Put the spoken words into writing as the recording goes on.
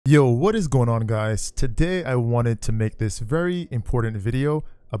Yo, what is going on, guys? Today I wanted to make this very important video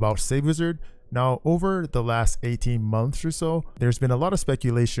about SaveWizard. Now, over the last 18 months or so, there's been a lot of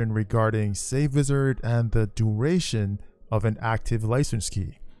speculation regarding SaveWizard and the duration of an active license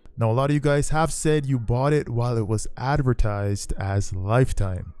key. Now, a lot of you guys have said you bought it while it was advertised as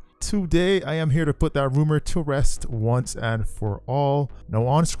lifetime. Today, I am here to put that rumor to rest once and for all. Now,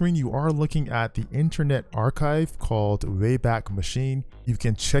 on screen, you are looking at the internet archive called Wayback Machine. You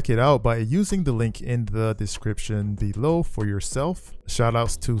can check it out by using the link in the description below for yourself.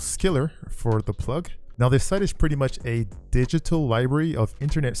 Shoutouts to Skiller for the plug. Now, this site is pretty much a digital library of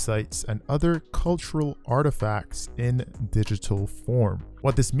internet sites and other cultural artifacts in digital form.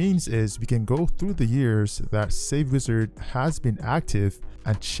 What this means is we can go through the years that SaveWizard has been active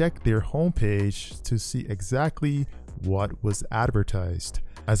and check their homepage to see exactly what was advertised.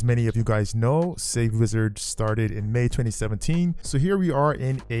 As many of you guys know, SaveWizard started in May 2017. So here we are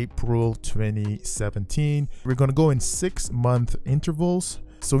in April 2017. We're going to go in 6-month intervals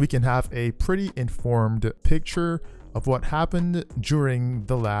so we can have a pretty informed picture of what happened during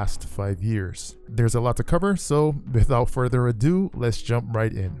the last 5 years. There's a lot to cover, so without further ado, let's jump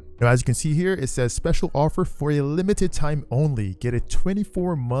right in. Now, as you can see here, it says special offer for a limited time only. Get a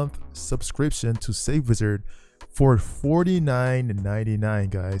 24-month subscription to SaveWizard for $49.99,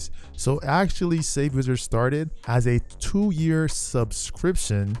 guys. So actually, SaveWizard started as a 2-year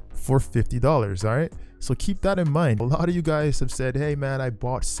subscription for $50, all right? So keep that in mind. A lot of you guys have said, hey man, I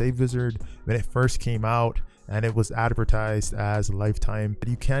bought SaveWizard when it first came out and it was advertised as lifetime. But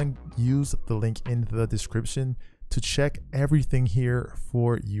you can use the link in the description to check everything here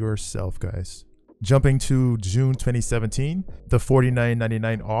for yourself, guys. Jumping to June 2017, the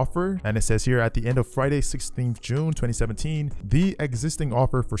 $49.99 offer, and it says here at the end of Friday, 16th June 2017, the existing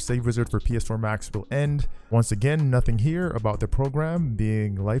offer for SaveWizard for PS4 Max will end. Once again, nothing here about the program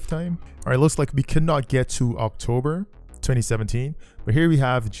being lifetime. All right, looks like we cannot get to October 2017, but here we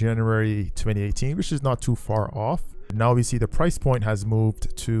have January 2018, which is not too far off. Now we see the price point has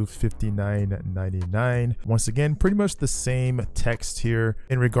moved to $59.99. Once again, pretty much the same text here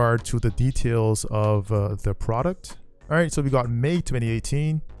in regard to the details of the product. All right, so we got May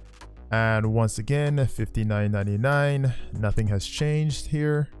 2018, and once again, $59.99. Nothing has changed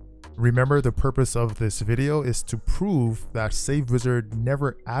here. Remember, the purpose of this video is to prove that SaveWizard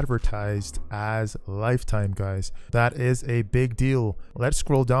never advertised as lifetime, guys. That is a big deal. Let's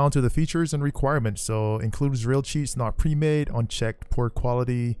scroll down to the features and requirements. So includes real cheats not pre-made, unchecked poor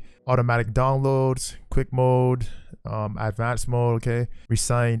quality, automatic downloads, quick mode, advanced mode, okay,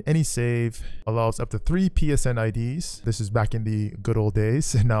 resign any save, allows up to 3 PSN IDs. This is back in the good old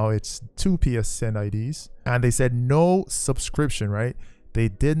days, and now it's 2 PSN IDs. And they said no subscription, right? They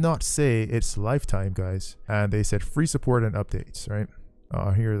did not say it's lifetime, guys. And they said free support and updates, right?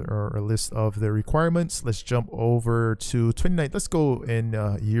 Here are a list of the requirements. Let's jump over to 29. Let's go in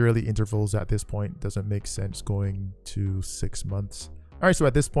yearly intervals at this point. Doesn't make sense going to 6 months. All right, so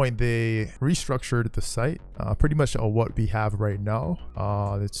at this point, they restructured the site, pretty much what we have right now.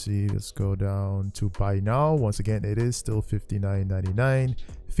 Let's see, let's go down to buy now. Once again, it is still $59.99.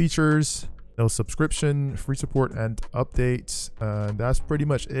 Features, no subscription, free support and updates, and that's pretty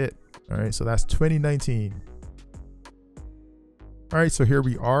much it. All right, so that's 2019. All right, so here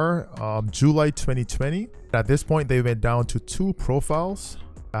we are, July 2020. At this point, they went down to 2 profiles.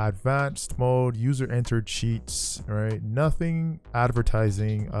 Advanced mode, user entered cheats, all right? Nothing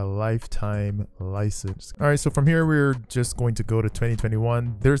advertising a lifetime license. All right, so from here, we're just going to go to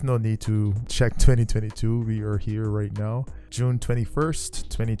 2021. There's no need to check 2022. We are here right now. June 21st,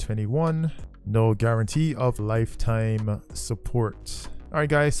 2021. No guarantee of lifetime support. All right,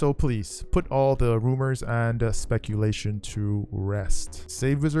 guys, so please put all the rumors and speculation to rest.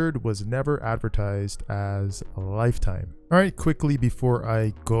 SaveWizard was never advertised as a lifetime. All right, quickly before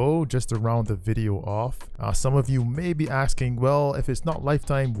I go, just to round the video off, some of you may be asking, well, if it's not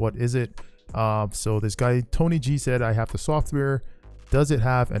lifetime, what is it? So this guy, Tony G, said, I have the software. Does it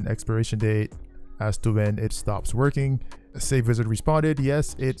have an expiration date as to when it stops working? SaveWizard responded,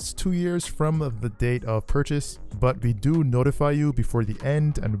 yes, it's 2 years from the date of purchase, but we do notify you before the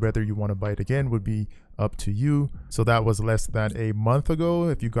end, and whether you want to buy it again would be up to you. So that was less than a month ago.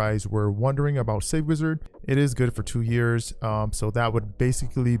 If you guys were wondering about SaveWizard, it is good for 2 years. So that would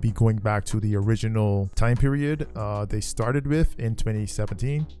basically be going back to the original time period they started with in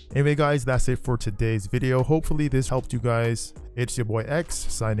 2017. Anyway, guys, that's it for today's video. Hopefully this helped you guys. It's your boy X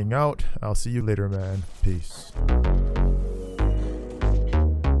signing out. I'll see you later, man. Peace.